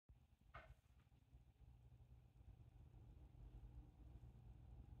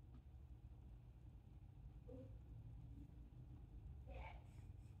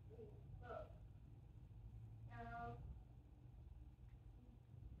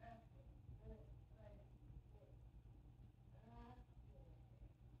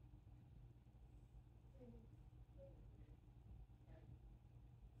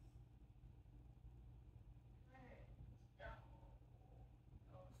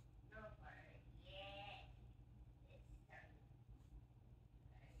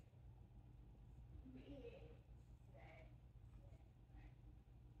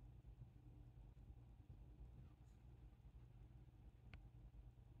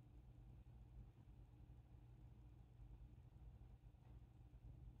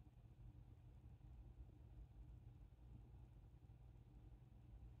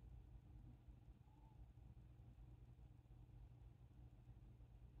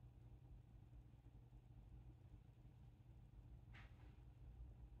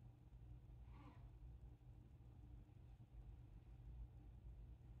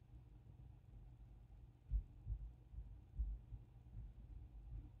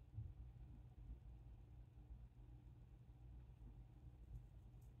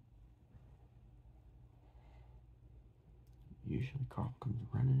Usually Carl comes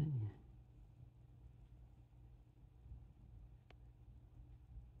running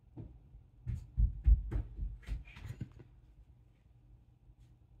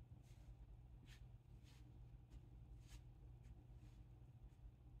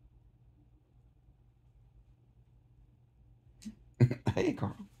in here. Hey,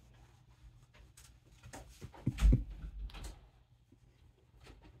 Carl.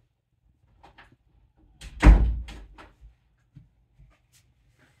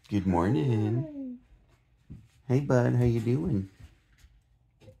 Good morning. Hey, bud. How you doing?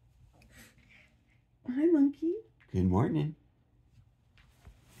 Hi, monkey. Good morning.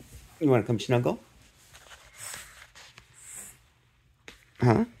 You want to come snuggle?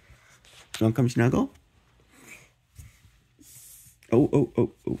 Huh? You want to come snuggle? Oh, oh,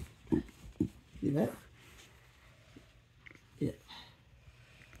 oh, oh, oh. See that? Yeah.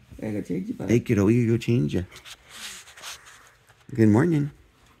 I gotta change you, bud. Hey, kiddo, you go change ya. Good morning.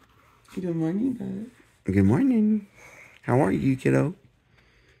 Good morning, bud. Good morning. How are you, kiddo?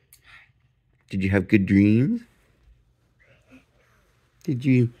 Did you have good dreams? Did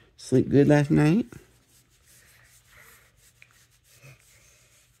you sleep good last night?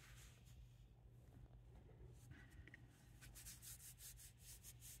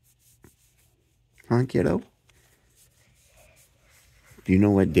 Huh, kiddo? Do you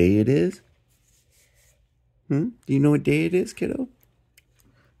know what day it is? Do you know what day it is, kiddo?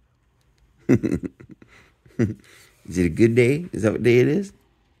 Is it a good day? Is that what day it is?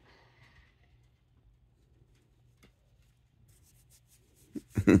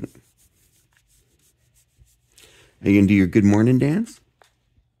 Are you gonna do your good morning dance?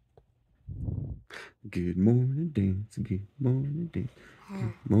 Good morning dance, good morning dance,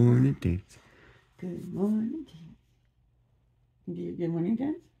 good morning dance. Good morning, dance. You do your good morning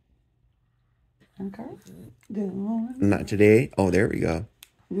dance? Carl? Good morning. Not today. Oh, there we go.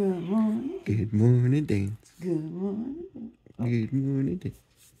 Good morning. Good morning dance. Good morning. Good morning dance.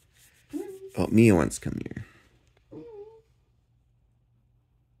 Oh, Mia wants to come here.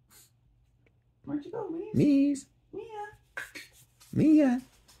 Where'd you go, Mies? Mies. Mia. Mia.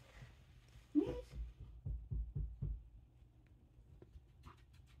 Mies.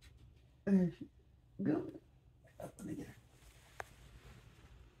 There she go. Let me get her.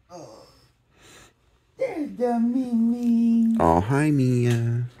 Oh. There's the Mimi. Oh, hi,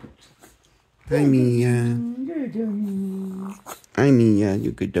 Mia. Hi, Mia. There's the Mimi. Hi, Mia.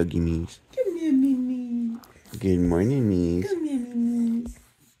 You good doggy, Mies. Come here, Mimi. Good morning, Mies. Come here, Mimi.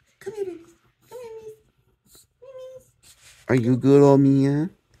 Come here, baby. Come here, Mies. Mimi. Are you good, old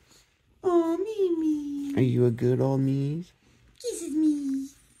Mia? Oh, Mimi. Are you a good old Mies? Kisses me.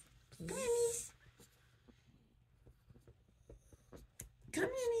 Come here, Mies. Come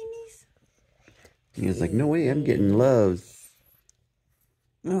here, Mimis. Mia's like, no way, I'm getting loves.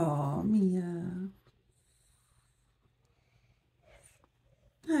 Oh, Mia.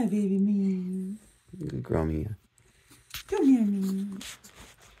 Hi, baby Mia. Good girl, Mia. Come here, Mia.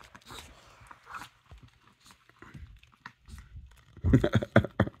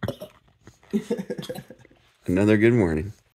 Another good morning.